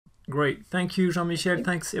Great. Thank you, Jean-Michel.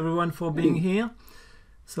 Thanks everyone for being here.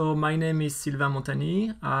 So my name is Sylvain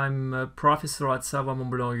Montagny. I'm a professor at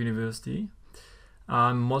Savoie-Mont-Blanc University.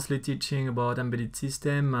 I'm mostly teaching about embedded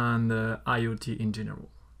system and IoT in general.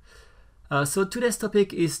 So today's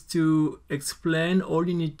topic is to explain all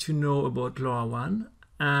you need to know about LoRaWAN,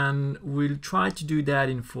 and we'll try to do that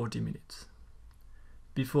in 40 minutes.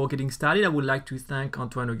 Before getting started, I would like to thank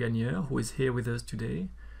Antoine Augagneur, who is here with us today.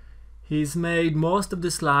 He's made most of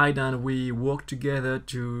the slide and we worked together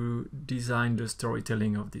to design the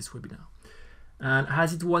storytelling of this webinar. And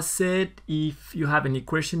as it was said, if you have any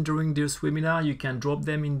questions during this webinar, you can drop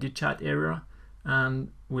them in the chat area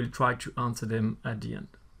and we'll try to answer them at the end.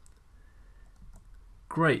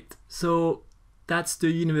 Great. So that's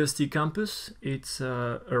the university campus. It's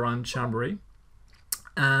around Chambéry.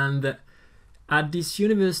 And at this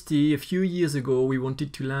university, a few years ago, we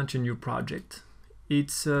wanted to launch a new project.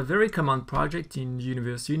 It's a very common project in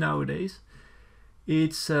university nowadays.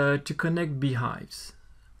 It's to connect beehives.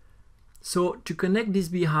 So to connect these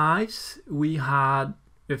beehives, we had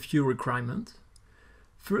a few requirements.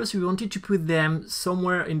 First, we wanted to put them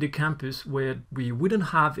somewhere in the campus where we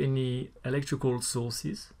wouldn't have any electrical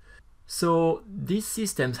sources. So these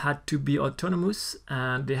systems had to be autonomous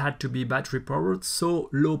and they had to be battery powered, so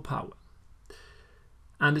low power.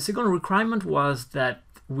 And the second requirement was that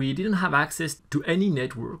we didn't have access to any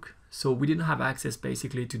network. So we didn't have access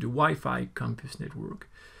basically to the Wi-Fi campus network.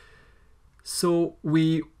 So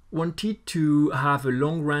we wanted to have a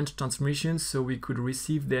long-range transmission so we could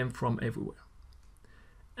receive them from everywhere.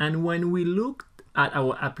 And when we looked at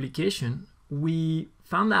our application, we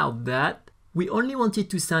found out that we only wanted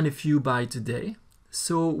to send a few bytes a day,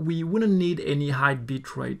 so we wouldn't need any high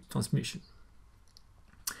bitrate transmission.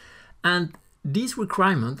 And this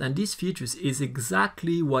requirement and these features is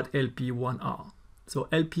exactly what LPWAN are. So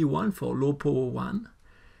LPWAN for low power WAN.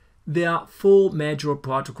 There are 4 major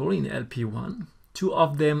protocols in LPWAN. 2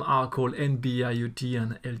 of them are called NB-IoT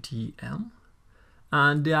and LTE-M.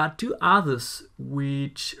 And there are 2 others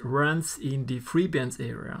which runs in the FreeBands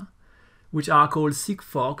area, which are called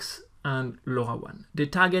Sigfox and LoRaWAN. They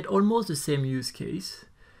target almost the same use case.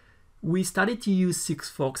 We started to use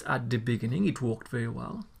Sigfox at the beginning. It worked very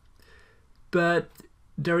well. But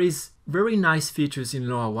there is very nice features in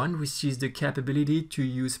LoRaWAN, which is the capability to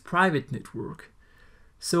use private network.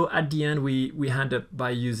 So at the end, we end up by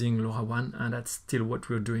using LoRaWAN, and that's still what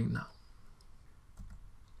we're doing now.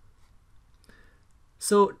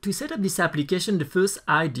 So to set up this application, the first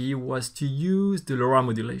idea was to use the LoRa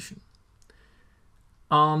modulation.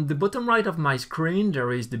 On the bottom right of my screen,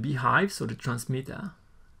 there is the beehive, so the transmitter.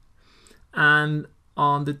 And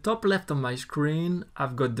on the top left of my screen,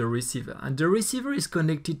 I've got the receiver. And the receiver is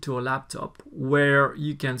connected to a laptop where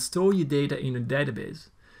you can store your data in a database.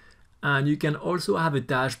 And you can also have a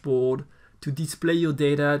dashboard to display your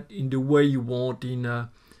data in the way you want, in a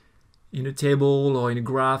table or in a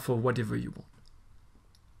graph or whatever you want.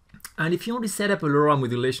 And if you want to set up a LoRa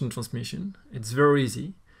modulation transmission, it's very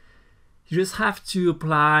easy. You just have to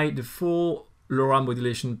apply the 4 LoRa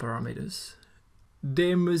modulation parameters.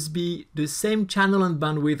 There must be the same channel and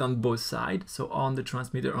bandwidth on both sides, so on the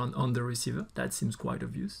transmitter and on the receiver. That seems quite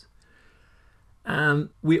obvious. And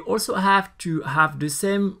we also have to have the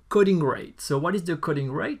same coding rate. So what is the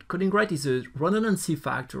coding rate? Coding rate is a redundancy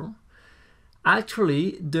factor.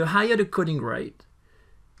 Actually, the higher the coding rate,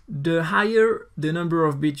 the higher the number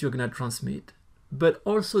of bits you're going to transmit, but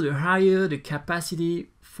also the higher the capacity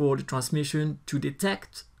for the transmission to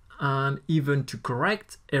detect and even to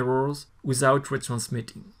correct errors without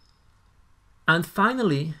retransmitting. And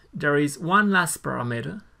finally, there is one last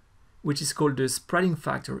parameter, which is called the spreading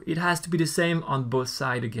factor. It has to be the same on both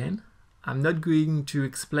sides again. I'm not going to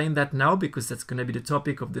explain that now because that's going to be the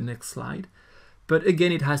topic of the next slide. But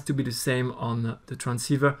again, it has to be the same on the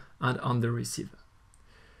transceiver and on the receiver.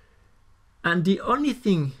 And the only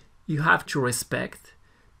thing you have to respect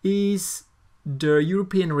is the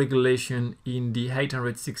European regulation in the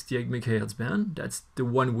 868 MHz band. That's the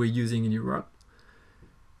one we're using in Europe.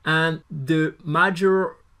 And the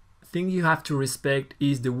major thing you have to respect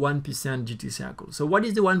is the 1% duty cycle. So what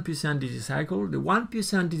is the 1% duty cycle? The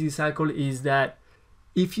 1% duty cycle is that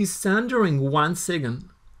if you send during 1 second,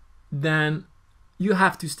 then you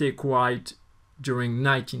have to stay quiet during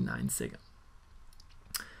 99 seconds.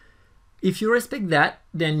 If you respect that,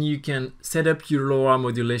 then you can set up your LoRa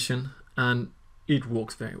modulation and it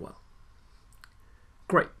works very well.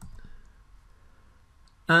 Great.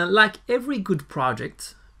 And like every good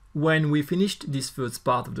project, when we finished this first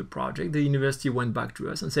part of the project, the university went back to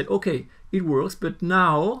us and said, okay, it works, but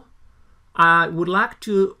now I would like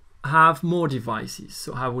to have more devices.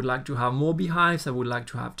 So I would like to have more beehives. I would like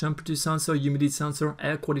to have temperature sensor, humidity sensor,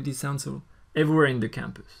 air quality sensor everywhere in the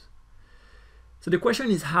campus. So the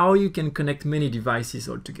question is how you can connect many devices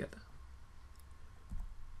all together.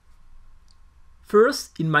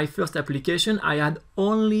 First, in my first application, I had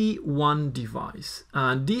only one device,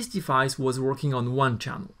 and this device was working on one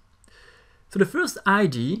channel. So the first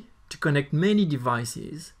idea to connect many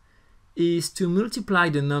devices is to multiply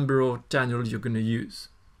the number of channels you're going to use.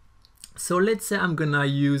 So let's say I'm going to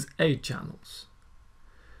use 8 channels.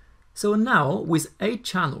 So now with 8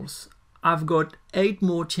 channels, I've got 8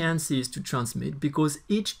 more chances to transmit because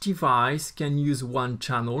each device can use one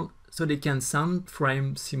channel so they can send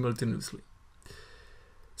frames simultaneously.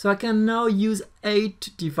 So I can now use 8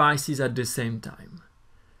 devices at the same time.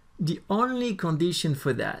 The only condition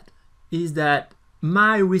for that is that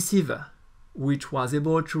my receiver, which was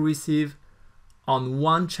able to receive on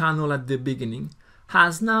one channel at the beginning,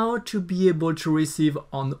 has now to be able to receive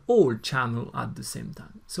on all channels at the same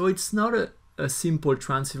time. So it's not a simple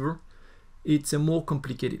transceiver, it's a more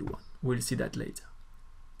complicated one. We'll see that later.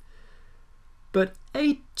 But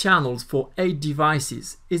 8 channels for 8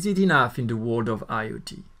 devices, is it enough in the world of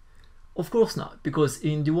IoT? Of course not, because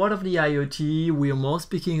in the world of the IoT, we are more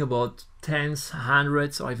speaking about tens,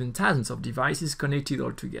 hundreds, or even thousands of devices connected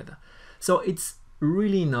all together. So it's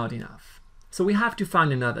really not enough. So we have to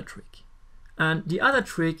find another trick. And the other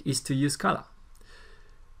trick is to use color.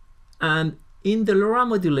 And in the LoRa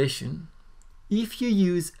modulation, if you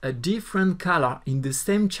use a different color in the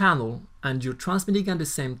same channel and you're transmitting at the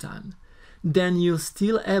same time, then you're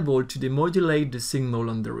still able to demodulate the signal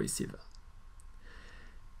on the receiver.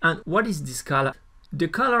 And what is this color? The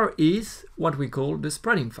color is what we call the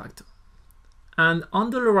spreading factor. And on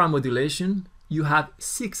the LoRa modulation, you have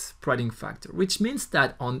 6 spreading factor, which means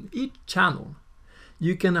that on each channel,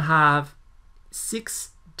 you can have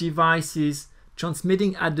 6 devices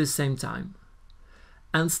transmitting at the same time.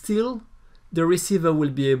 And still, the receiver will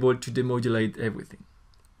be able to demodulate everything.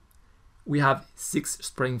 We have 6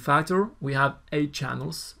 spreading factor, we have 8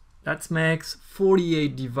 channels. That makes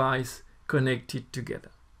 48 devices connected together.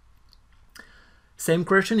 Same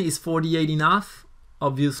question, is 48 enough?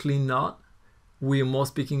 Obviously not. We are more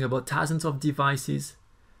speaking about thousands of devices.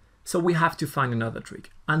 So we have to find another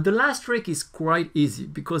trick. And the last trick is quite easy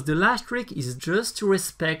because the last trick is just to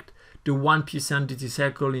respect the 1% duty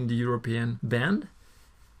cycle in the European band.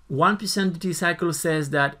 1% duty cycle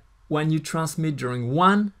says that when you transmit during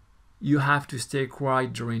 1, you have to stay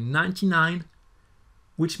quiet during 99,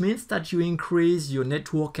 which means that you increase your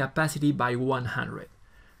network capacity by 100.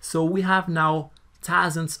 So we have now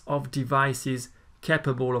thousands of devices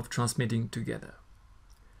capable of transmitting together.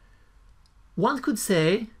 One could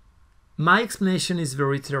say, my explanation is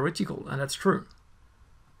very theoretical, and that's true.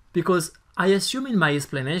 Because I assume in my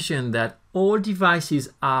explanation that all devices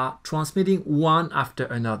are transmitting one after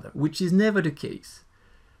another, which is never the case.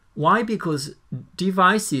 Why? Because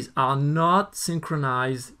devices are not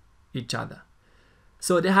synchronized each other.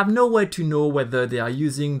 So they have no way to know whether they are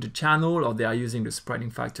using the channel or they are using the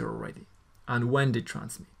spreading factor already, and when they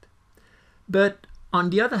transmit. But on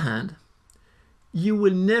the other hand, you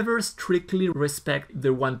will never strictly respect the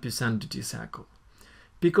 1% duty cycle.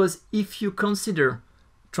 Because if you consider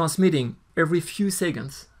transmitting every few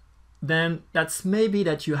seconds, then that's maybe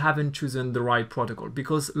that you haven't chosen the right protocol,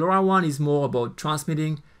 because LoRaWAN is more about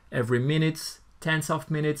transmitting every minute, tens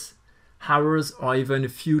of minutes, hours, or even a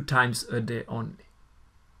few times a day only.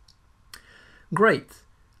 Great.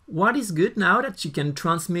 What is good now that you can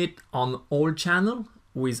transmit on all channels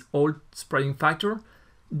with all spreading factor?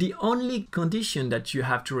 The only condition that you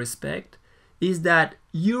have to respect is that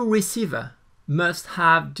your receiver must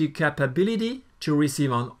have the capability to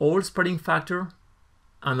receive on all spreading factor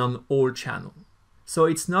and on all channels. So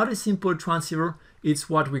it's not a simple transceiver, it's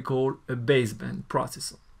what we call a baseband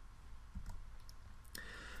processor.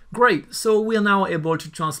 Great, so we are now able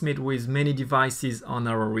to transmit with many devices on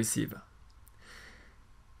our receiver.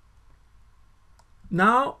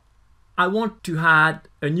 Now, I want to add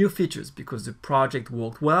a new features because the project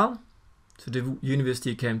worked well. So the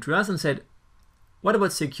university came to us and said, what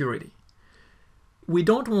about security? We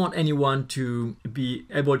don't want anyone to be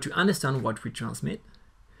able to understand what we transmit.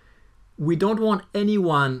 We don't want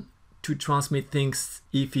anyone to transmit things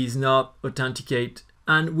if he's not authenticated.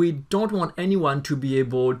 And we don't want anyone to be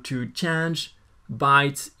able to change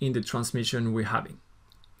bytes in the transmission we're having.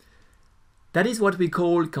 That is what we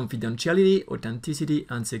call confidentiality, authenticity,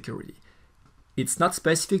 and security. It's not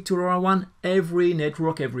specific to LoRaWAN. Every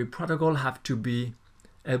network, every protocol have to be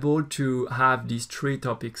able to have these 3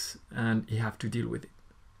 topics and you have to deal with it.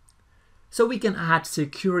 So we can add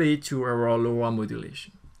security to our LoRa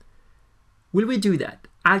modulation. Will we do that?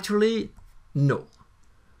 Actually, no.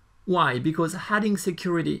 Why? Because adding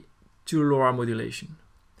security to LoRa modulation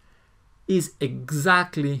is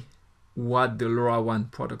exactly what the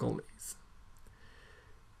LoRaWAN protocol is.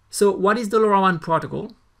 So what is the LoRaWAN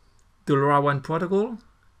protocol? The LoRaWAN protocol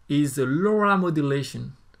is the LoRa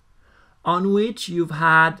modulation on which you've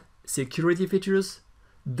had security features,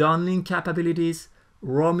 downlink capabilities,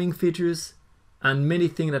 roaming features, and many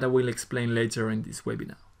things that I will explain later in this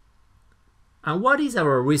webinar. And what is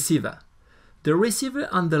our receiver? The receiver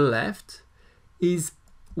on the left is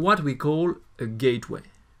what we call a gateway.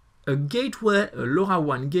 A gateway, a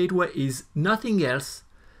LoRaWAN gateway, is nothing else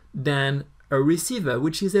than a receiver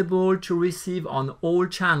which is able to receive on all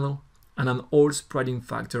channels and on all spreading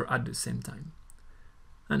factor at the same time.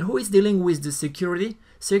 And who is dealing with the security?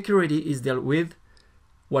 Security is dealt with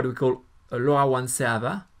what we call a LoRaWAN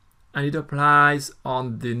server, and it applies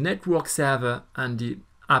on the network server and the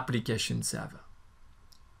application server.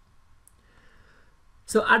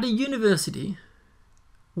 So at the university,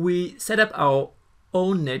 we set up our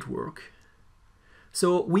own network.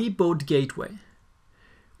 So we bought gateway.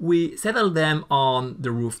 We settled them on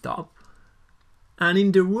the rooftop. And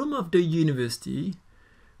in the room of the university,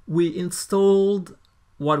 we installed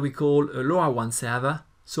what we call a LoRaWAN server,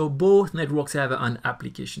 so both network server and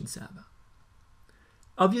application server.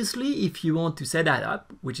 Obviously, if you want to set that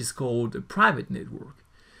up, which is called a private network,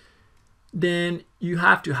 then you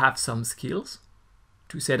have to have some skills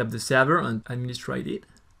to set up the server and administrate it.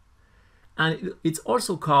 And it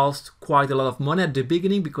also costs quite a lot of money at the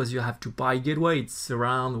beginning because you have to buy gateway. It's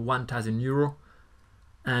around 1,000 euro,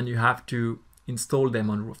 and you have to install them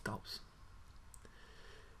on rooftops.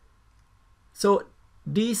 So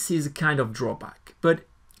this is a kind of drawback. But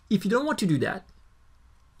if you don't want to do that,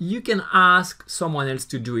 you can ask someone else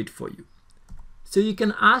to do it for you. So you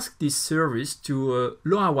can ask this service to a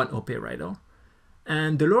LoRaWAN operator,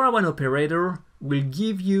 and the LoRaWAN operator will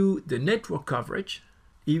give you the network coverage.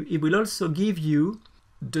 It will also give you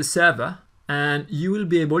the server, and you will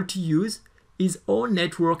be able to use his own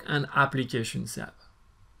network and application server.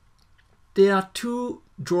 There are two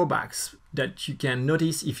drawbacks that you can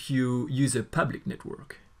notice if you use a public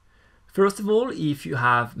network. First of all, if you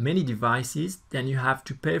have many devices, then you have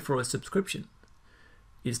to pay for a subscription.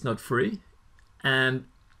 It's not free. And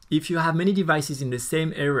if you have many devices in the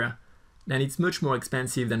same area, then it's much more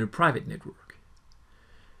expensive than a private network.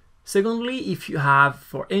 Secondly, if you have,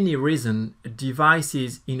 for any reason,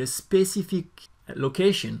 devices in a specific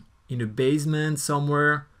location, in a basement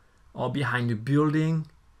somewhere or behind a building,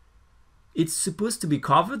 it's supposed to be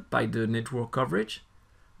covered by the network coverage,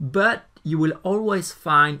 but you will always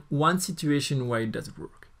find one situation where it doesn't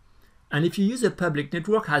work. And if you use a public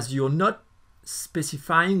network, as you're not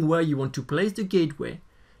specifying where you want to place the gateway,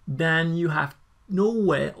 then you have no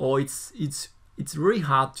way, or it's very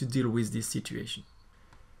hard to deal with this situation.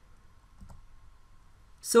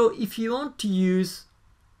 So if you want to use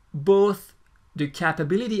both the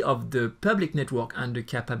capability of the public network and the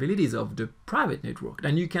capabilities of the private network,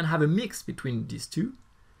 then you can have a mix between these two.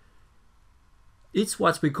 It's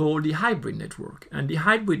what we call the hybrid network. And the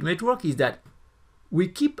hybrid network is that we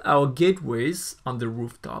keep our gateways on the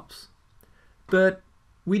rooftops, but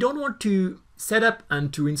we don't want to set up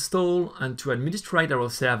and to install and to administrate our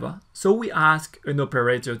server, so we ask an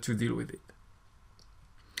operator to deal with it.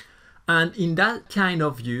 And in that kind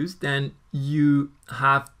of use, then you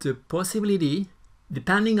have the possibility,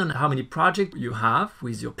 depending on how many projects you have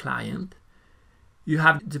with your client, you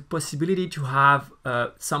have the possibility to have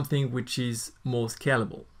something which is more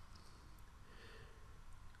scalable.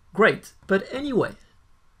 Great, but anyway,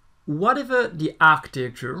 whatever the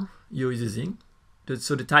architecture you're using,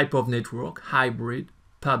 so the type of network, hybrid,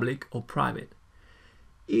 public or private,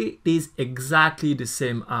 it is exactly the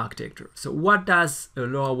same architecture. So what does a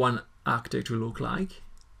LoRaWAN architecture look like?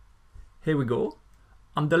 Here we go.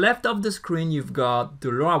 On the left of the screen, you've got the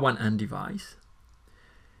LoRaWAN end device.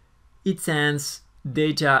 It sends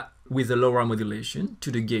data with the LoRa modulation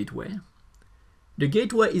to the gateway. The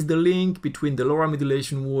gateway is the link between the LoRa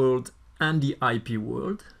modulation world and the IP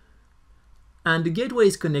world. And the gateway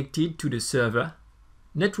is connected to the server.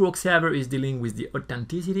 Network server is dealing with the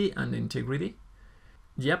authenticity and integrity.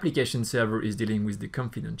 The application server is dealing with the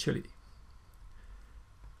confidentiality.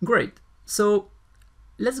 Great. So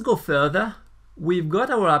let's go further. We've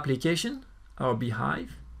got our application, our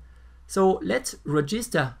beehive. So let's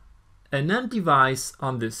register an end device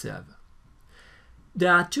on the server.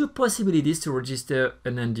 There are two possibilities to register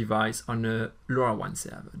an end device on a LoRaWAN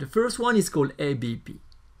server. The first one is called ABP.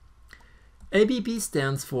 ABP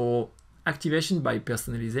stands for Activation by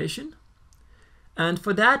Personalization. And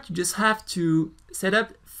for that, you just have to set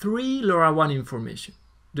up three LoRaWAN information.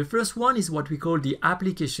 The first one is what we call the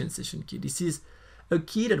application session key. This is a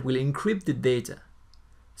key that will encrypt the data.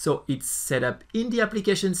 So it's set up in the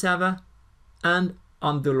application server and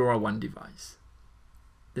on the LoRaWAN device.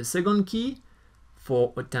 The second key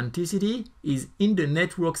for authenticity is in the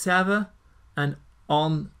network server and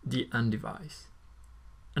on the end device.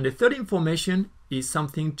 And the third information is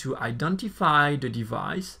something to identify the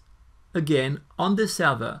device, again on the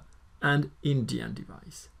server and in the end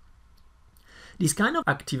device. This kind of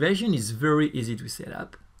activation is very easy to set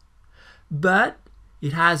up, but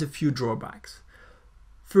it has a few drawbacks.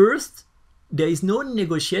 First, there is no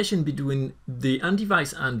negotiation between the end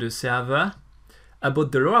device and the server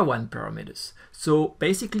about the LoRaWAN parameters. So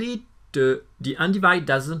basically, the end device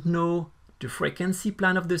doesn't know the frequency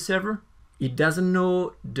plan of the server. It doesn't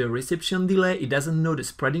know the reception delay. It doesn't know the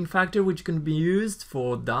spreading factor, which can be used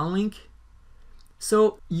for downlink.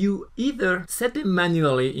 So you either set them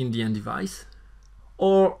manually in the end device,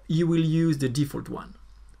 or you will use the default one.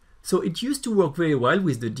 So it used to work very well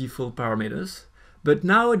with the default parameters, but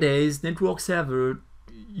nowadays network servers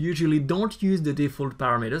usually don't use the default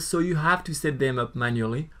parameters, so you have to set them up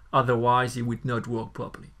manually, otherwise it would not work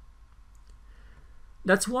properly.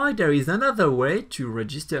 That's why there is another way to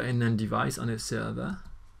register an end device on a server,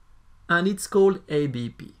 and it's called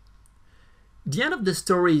ABP. The end of the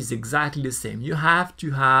story is exactly the same. You have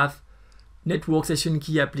to have network session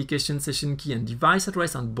key, application session key, and device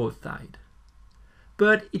address on both sides.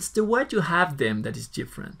 But it's the way to have them that is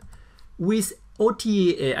different. With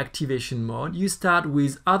OTA activation mode, you start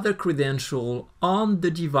with other credentials on the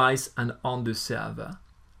device and on the server.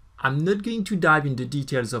 I'm not going to dive into the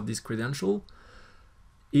details of this credential.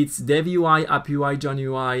 It's dev UI, app UI, join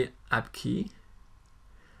UI, app key.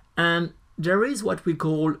 And there is what we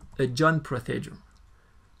call a join procedure.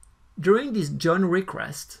 During this join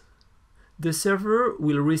request, the server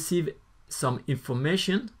will receive some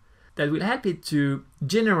information that will help it to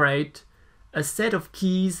generate a set of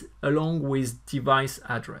keys along with device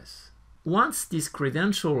address. Once these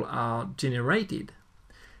credentials are generated,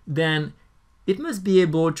 then it must be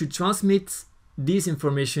able to transmit this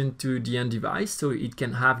information to the end device so it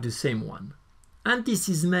can have the same one. And this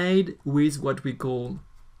is made with what we call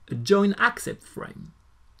a join accept frame.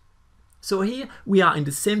 So here we are in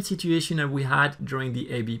the same situation that we had during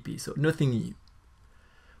the ABP, so nothing new.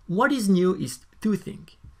 What is new is two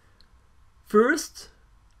things. First,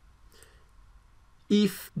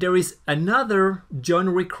 if there is another join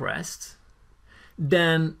request,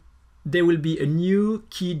 then there will be a new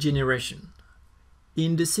key generation.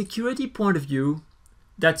 In the security point of view,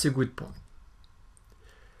 that's a good point.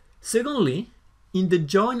 Secondly, in the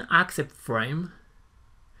join accept frame,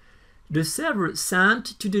 the server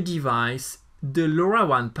sent to the device the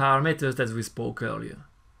LoRaWAN parameters that we spoke earlier.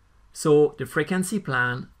 So the frequency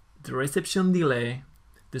plan, the reception delay,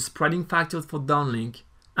 the spreading factors for downlink,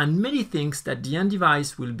 and many things that the end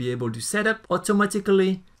device will be able to set up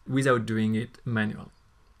automatically without doing it manually.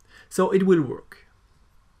 So it will work.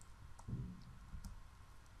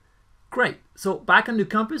 Great. So back on the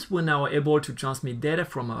campus, we're now able to transmit data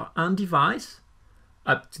from our end device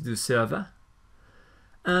up to the server.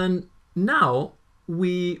 And now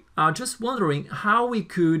we are just wondering how we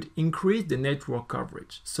could increase the network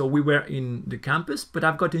coverage. So we were in the campus, but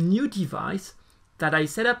I've got a new device that I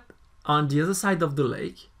set up on the other side of the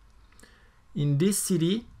lake. In this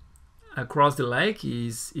city, across the lake,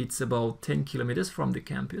 it's about 10 kilometers from the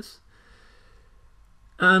campus.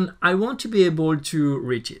 And I want to be able to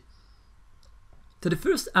reach it. So the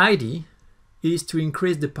first idea is to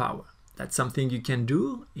increase the power. That's something you can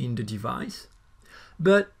do in the device.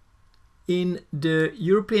 But in the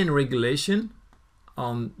European regulation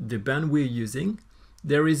on the band we're using,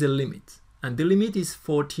 there is a limit. And the limit is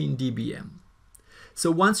 14 dBm.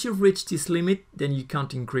 So once you've reached this limit, then you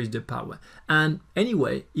can't increase the power. And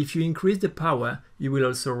anyway, if you increase the power, you will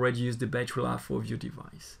also reduce the battery life of your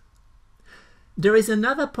device. There is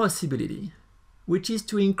another possibility, which is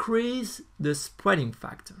to increase the spreading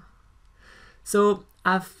factor. So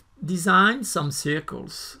I've designed some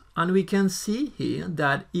circles, and we can see here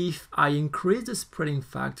that if I increase the spreading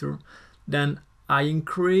factor, then I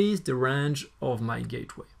increase the range of my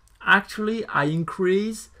gateway. Actually, I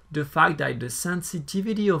increase the fact that the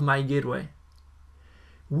sensitivity of my gateway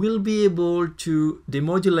will be able to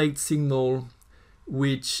demodulate signal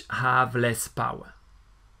which have less power.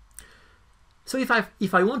 So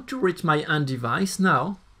if I want to reach my end device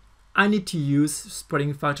now, I need to use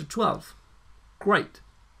spreading factor 12. Great.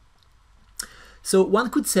 So one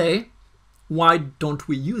could say, why don't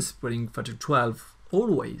we use spreading factor 12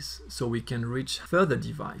 always so we can reach further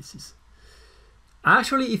devices?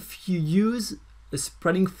 Actually, if you use a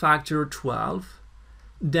spreading factor 12,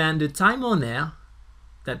 then the time on air,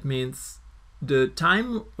 that means the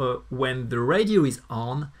time when the radio is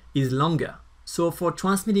on, is longer. So for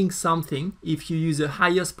transmitting something, if you use a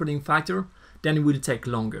higher spreading factor, then it will take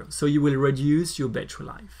longer. So you will reduce your battery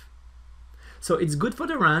life. So it's good for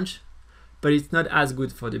the range, but it's not as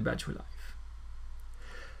good for the battery life.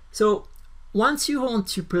 So once you want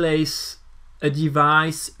to place a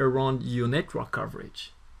device around your network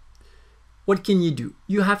coverage, what can you do?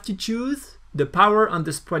 You have to choose the power and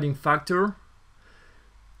the spreading factor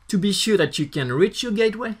to be sure that you can reach your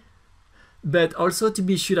gateway, but also to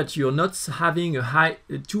be sure that you're not having a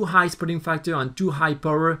too high spreading factor and too high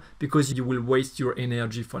power, because you will waste your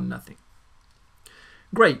energy for nothing.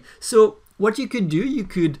 Great. So what you could do, you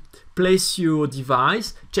could place your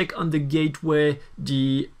device, check on the gateway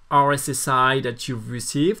the RSSI that you've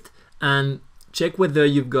received, and check whether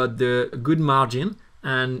you've got the good margin,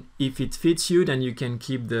 and if it fits you, then you can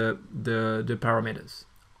keep the parameters.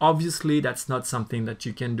 Obviously, that's not something that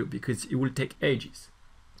you can do because it will take ages.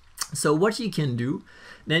 So what you can do,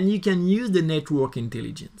 then you can use the network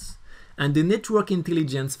intelligence. And the network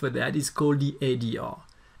intelligence for that is called the ADR.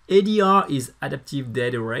 ADR is adaptive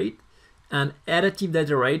data rate, and adaptive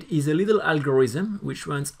data rate is a little algorithm which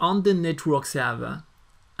runs on the network server,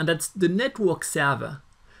 and that's the network server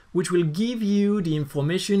which will give you the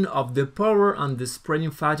information of the power and the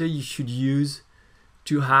spreading factor you should use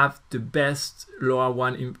to have the best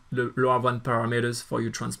LoRaWAN parameters for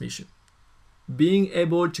your transmission. Being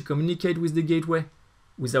able to communicate with the gateway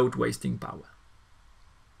without wasting power.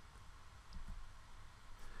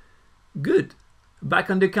 Good. Back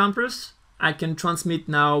on the campus, I can transmit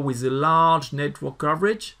now with a large network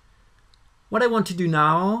coverage. What I want to do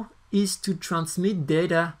now is to transmit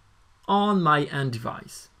data on my end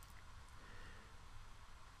device.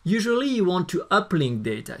 Usually you want to uplink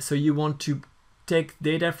data, so you want to take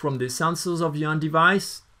data from the sensors of your end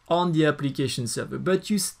device on the application server. But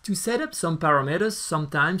to set up some parameters,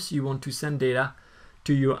 sometimes you want to send data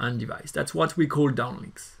to your end device. That's what we call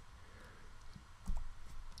downlinks.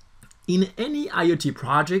 In any IoT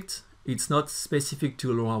project, it's not specific to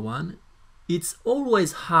LoRaWAN, it's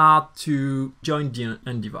always hard to join the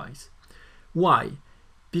end device. Why?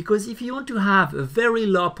 Because if you want to have a very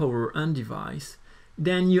low power end device,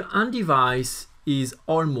 then your end device is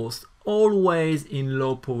almost always in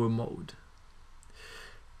low power mode.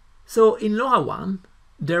 So in LoRaWAN,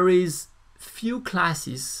 there is few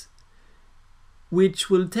classes which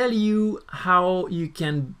will tell you how you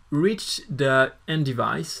can reach the end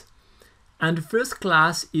device. And the first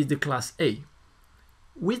class is the class A.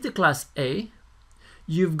 With the class A,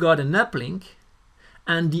 you've got an uplink,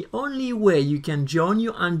 and the only way you can join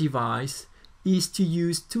your end device is to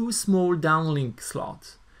use two small downlink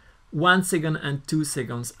slots, 1 second and 2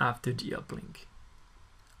 seconds after the uplink.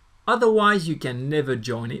 Otherwise, you can never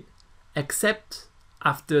join it, except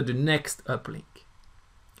after the next uplink.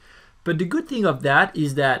 But the good thing of that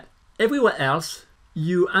is that everywhere else,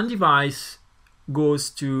 your end device goes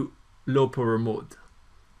to low power mode.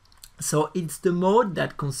 So it's the mode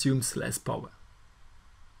that consumes less power.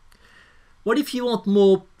 What if you want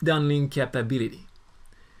more downlink capability?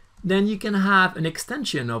 Then you can have an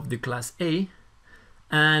extension of the class A,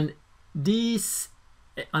 and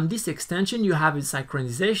on this extension you have a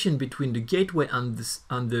synchronization between the gateway and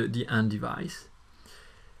the end device.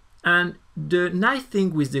 And the nice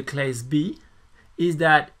thing with the class B is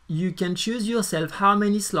that you can choose yourself how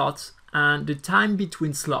many slots and the time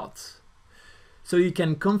between slots. So you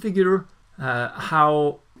can configure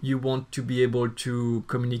how you want to be able to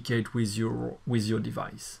communicate with your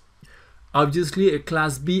device. Obviously, a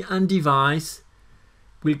class B end device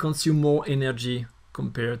will consume more energy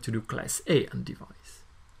compared to the class A end device.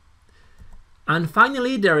 And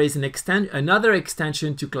finally, there is another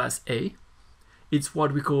extension to class A. It's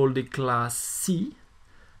what we call the class C.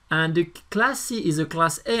 And the class C is a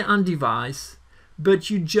class A end device, but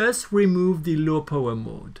you just remove the low power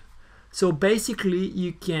mode. So basically,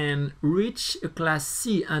 you can reach a class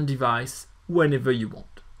C end device whenever you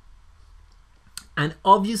want. And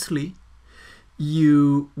obviously,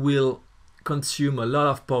 you will consume a lot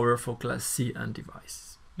of power for class C end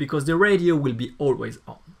device because the radio will be always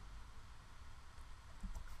on.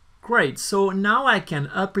 Great, so now I can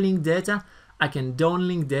uplink data, I can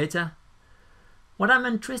downlink data. What I'm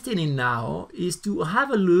interested in now is to have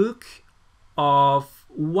a look of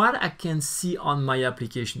what I can see on my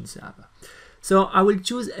application server. So I will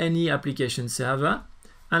choose any application server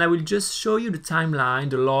and I will just show you the timeline,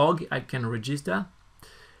 the log I can register.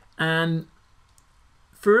 And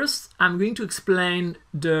first, I'm going to explain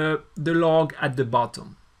the log at the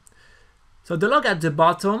bottom. So the log at the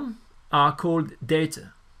bottom are called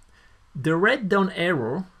data. The red down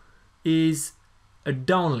arrow is a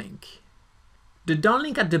downlink. The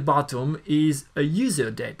downlink at the bottom is a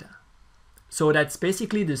user data. So that's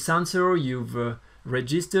basically the sensor you've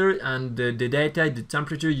registered and the data, the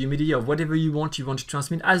temperature, humidity, or whatever you want to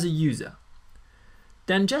transmit as a user.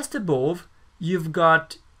 Then just above, you've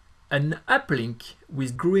got an uplink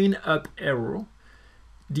with green up arrow,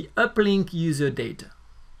 the uplink user data.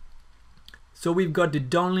 So we've got the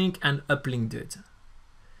downlink and uplink data.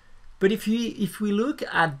 But if we look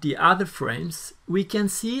at the other frames, we can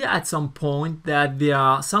see at some point that there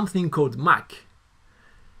are something called MAC.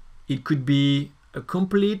 It could be a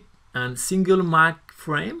complete and single MAC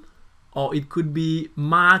frame, or it could be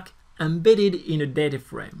MAC embedded in a data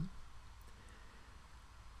frame.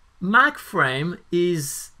 MAC frame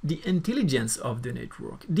is the intelligence of the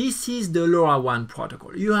network. This is the LoRaWAN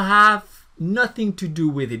protocol. You have nothing to do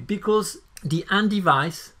with it because the end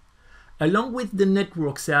device, along with the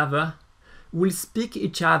network server, will speak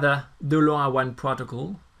each other the LoRaWAN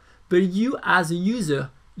protocol, but you as a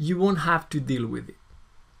user, you won't have to deal with it.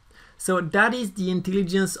 So that is the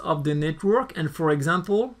intelligence of the network, and for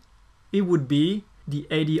example, it would be the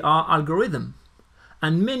ADR algorithm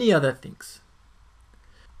and many other things.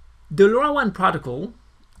 The LoRaWAN protocol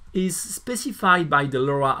is specified by the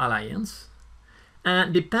LoRa Alliance,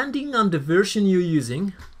 and depending on the version you're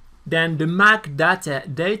using, then the MAC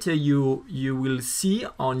data you will see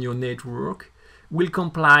on your network will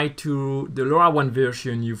comply to the LoRaWAN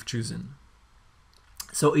version you've chosen.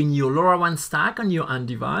 So in your LoRaWAN stack on your end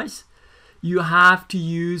device, you have to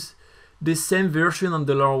use the same version on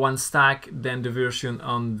the LoRaWAN stack than the version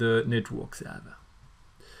on the network server.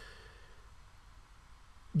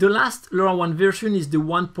 The last LoRaWAN version is the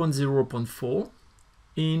 1.0.4.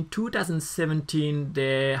 In 2017,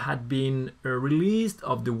 there had been a release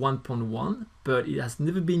of the 1.1, but it has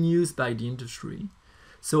never been used by the industry.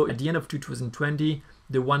 So at the end of 2020,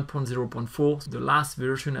 the 1.0.4, the last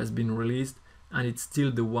version, has been released, and it's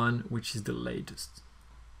still the one which is the latest.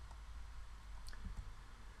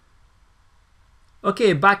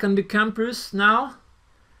 Okay, back on the campus now.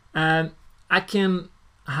 I can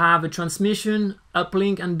have a transmission,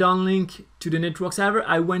 uplink and downlink to the network server.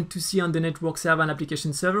 I went to see on the network server and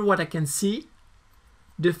application server what I can see.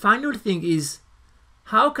 The final thing is,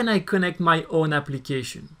 how can I connect my own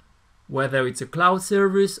application? Whether it's a cloud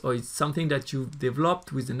service or it's something that you've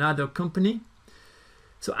developed with another company.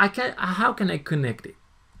 So how can I connect it?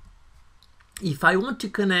 If I want to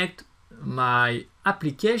connect my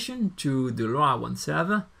application to the LoRaWAN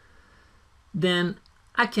server, then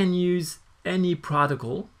I can use any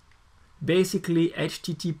protocol, basically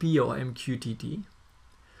HTTP or MQTT.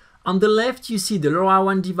 On the left, you see the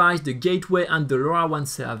LoRaWAN device, the gateway, and the LoRaWAN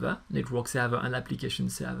server, network server and application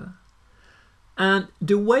server. And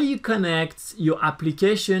the way you connect your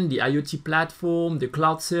application, the IoT platform, the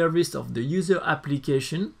cloud service of the user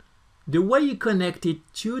application, the way you connect it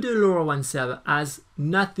to the LoRaWAN server has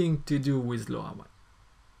nothing to do with LoRaWAN.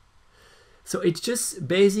 So it's just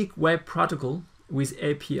basic web protocol with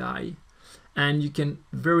API, and you can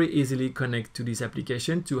very easily connect to this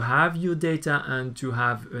application to have your data and to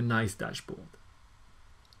have a nice dashboard.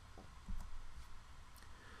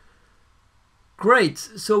 Great,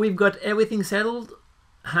 so we've got everything settled.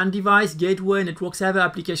 Hand device, gateway, network server,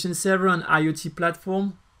 application server, and IoT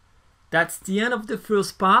platform. That's the end of the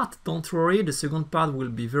first part. Don't worry, the second part will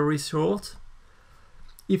be very short.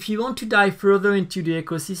 If you want to dive further into the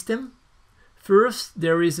ecosystem, first,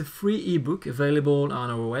 there is a free ebook available on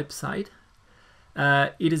our website.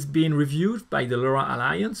 It has been reviewed by the LoRa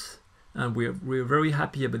Alliance, and we're very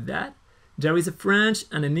happy about that. There is a French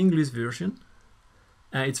and an English version.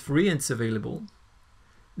 It's free and it's available.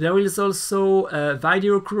 There is also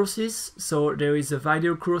video courses. So there is a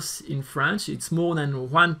video course in French. It's more than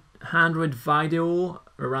 100 video,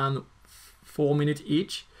 around 4 minutes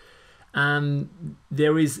each. And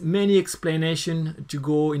there is many explanation to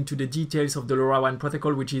go into the details of the LoRaWAN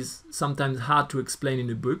protocol, which is sometimes hard to explain in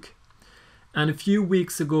a book. And a few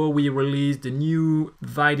weeks ago, we released a new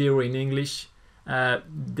video in English.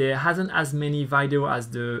 There hasn't as many video as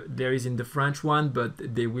there is in the French one,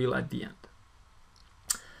 but they will at the end.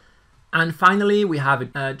 And finally, we have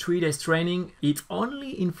a 3-day training. It's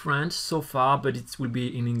only in French so far, but it will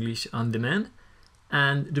be in English on demand.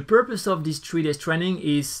 And the purpose of this 3-day training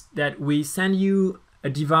is that we send you a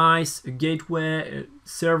device, a gateway, a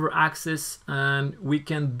server access, and we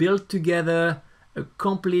can build together a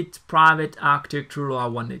complete private architecture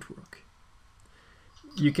LoRaWAN network.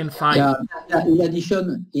 You can find... In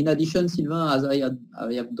addition, Sylvain, as I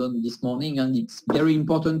have done this morning, and it's very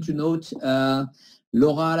important to note,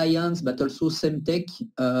 LoRa Alliance, but also Semtech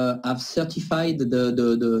have certified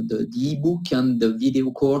the ebook and the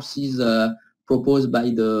video courses proposed by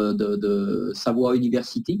the Savoie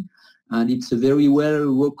University, and it's very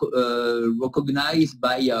well recognized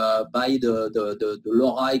by the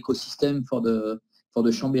LoRa ecosystem for the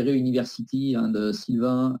Chambéry University, and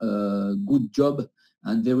Sylvain, good job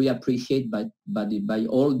and very appreciated by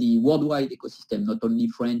all the worldwide ecosystem, not only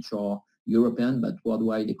French or European, but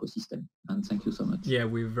worldwide ecosystem. And thank you so much. Yeah,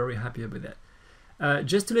 we're very happy about that.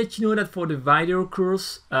 Just to let you know that for the video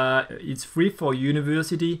course, it's free for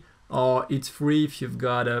university, or it's free if you've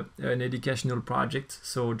got an educational project.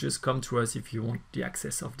 So just come to us if you want the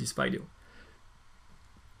access of this video.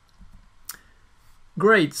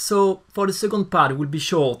 Great, so for the second part, it will be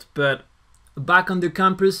short, but back on the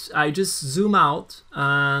campus, I just zoom out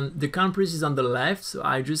and the campus is on the left. So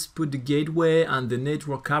I just put the gateway and the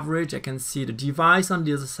network coverage. I can see the device on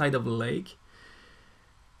the other side of the lake.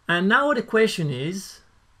 And now the question is,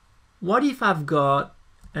 what if I've got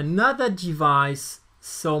another device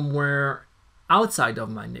somewhere outside of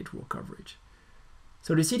my network coverage?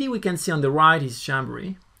 So the city we can see on the right is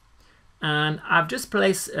Chambéry. And I've just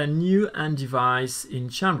placed a new end device in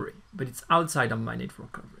Chambéry, but it's outside of my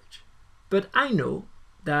network coverage. But I know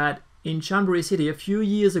that in Chambéry City a few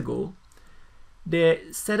years ago, they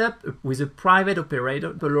set up with a private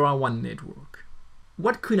operator the LoRaWAN network.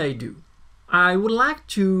 What could I do? I would like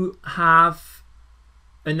to have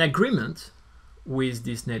an agreement with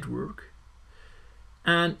this network.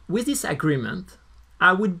 And with this agreement,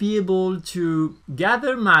 I would be able to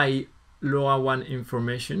gather my LoRaWAN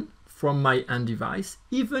information from my end device,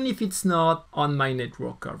 even if it's not on my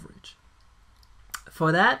network coverage.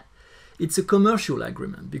 For that, it's a commercial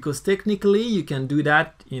agreement, because technically you can do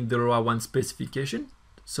that in the LoRaWAN specification.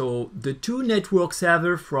 So the two network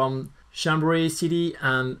servers from Chambéry City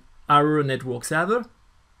and our network server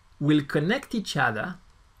will connect each other,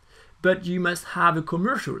 but you must have a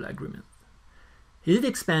commercial agreement. Is it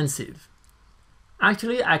expensive?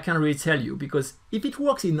 Actually, I can't really tell you, because if it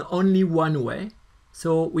works in only one way,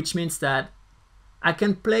 so which means that I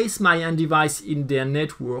can place my end device in their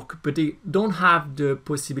network, but they don't have the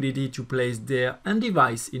possibility to place their end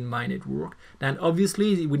device in my network, then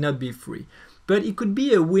obviously it would not be free. But it could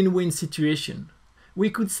be a win-win situation. We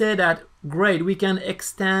could say that, great, we can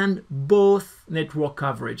extend both network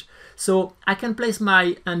coverage. So I can place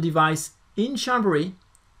my end device in Chambéry,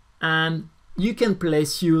 and you can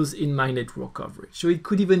place yours in my network coverage. So it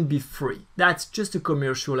could even be free. That's just a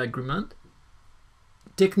commercial agreement.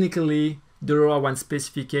 Technically, the LoRaWAN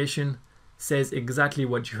specification says exactly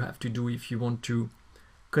what you have to do if you want to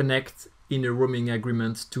connect in a roaming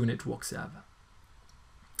agreement to network server.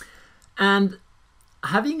 And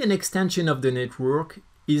having an extension of the network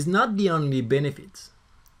is not the only benefit.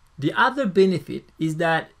 The other benefit is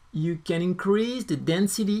that you can increase the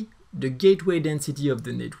density, the gateway density of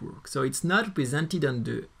the network. So it's not represented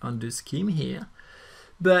on the scheme here.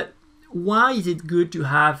 But why is it good to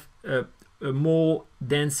have a more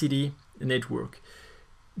density network?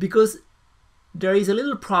 Because there is a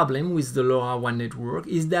little problem with the LoRaWAN network,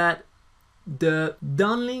 is that the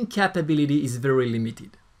downlink capability is very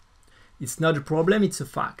limited. It's not a problem, it's a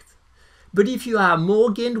fact. But if you have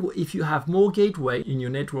more gateway in your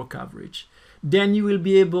network coverage, then you will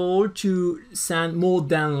be able to send more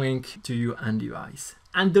downlink to your end device.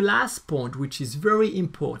 And the last point, which is very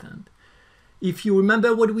important, if you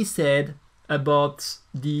remember what we said about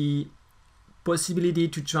the possibility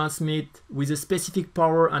to transmit with a specific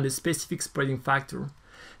power and a specific spreading factor,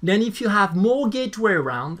 then if you have more gateway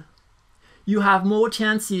around, you have more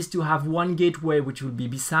chances to have one gateway which will be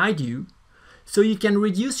beside you, so you can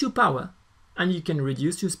reduce your power and you can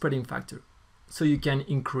reduce your spreading factor, so you can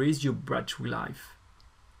increase your battery life.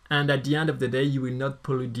 And at the end of the day, you will not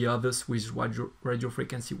pollute the others with radio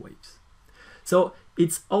frequency waves. So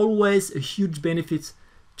it's always a huge benefit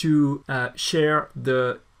to share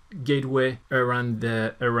the gateway around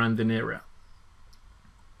an area.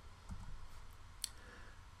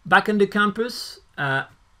 Back on the campus,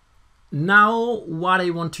 now what I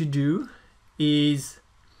want to do is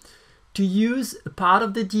to use a part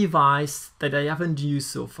of the device that I haven't used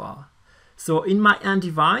so far. So in my end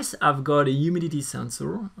device, I've got a humidity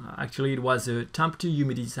sensor. Actually, it was a temperature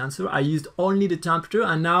humidity sensor. I used only the temperature,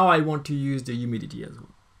 and now I want to use the humidity as well.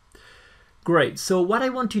 Great, so what I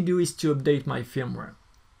want to do is to update my firmware.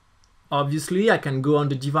 Obviously, I can go on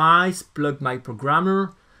the device, plug my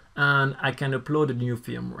programmer, and I can upload a new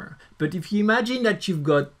firmware. But if you imagine that you've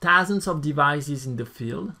got thousands of devices in the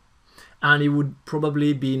field, and it would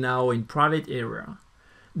probably be now in private area,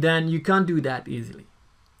 then you can't do that easily.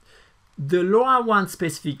 The LoRaWAN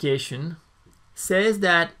specification says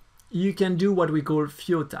that you can do what we call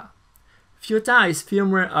FIOTA. FIOTA is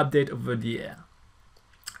firmware update over the air.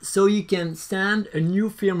 So you can send a new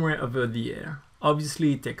firmware over the air.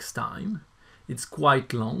 Obviously it takes time, it's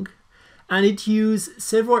quite long, and it uses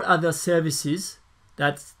several other services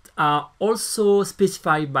that are also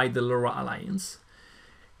specified by the LoRa Alliance.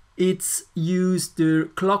 It's used the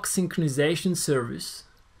clock synchronization service,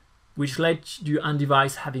 which lets you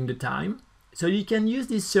on-device having the time. So you can use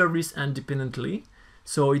this service independently.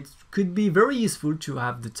 So it could be very useful to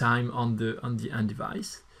have the time on the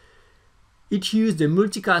on-device. It uses the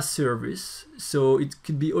multicast service, so it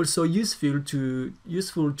could be also useful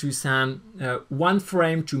to send one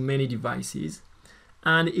frame to many devices.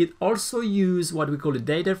 And it also uses what we call a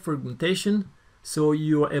data fragmentation, so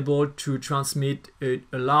you are able to transmit a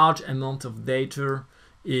large amount of data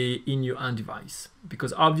in your on-device,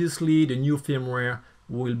 because obviously the new firmware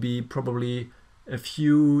will be probably a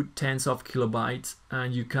few tens of kilobytes,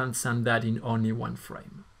 and you can't send that in only one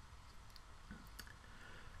frame.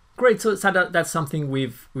 Great, so that's something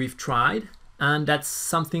we've tried, and that's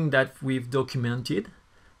something that we've documented.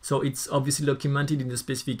 So it's obviously documented in the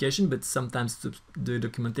specification, but sometimes the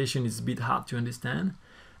documentation is a bit hard to understand.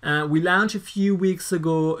 We launched a few weeks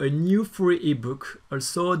ago a new free ebook,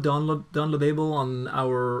 also downloadable on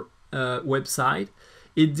our website.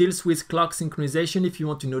 It deals with clock synchronization if you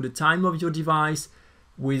want to know the time of your device,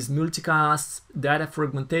 with multicasts, data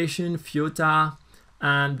fragmentation, FIOTA,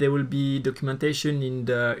 and there will be documentation in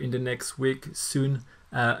the next week soon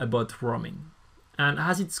about roaming. And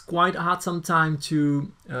as it's quite hard sometimes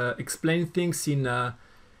to explain things in a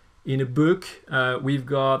book, we've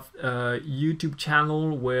got a YouTube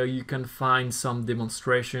channel where you can find some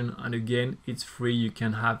demonstration, and again, it's free. You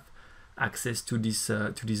can have access to this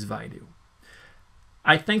video.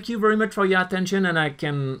 I thank you very much for your attention, and I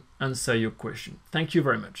can answer your question. Thank you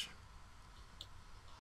very much.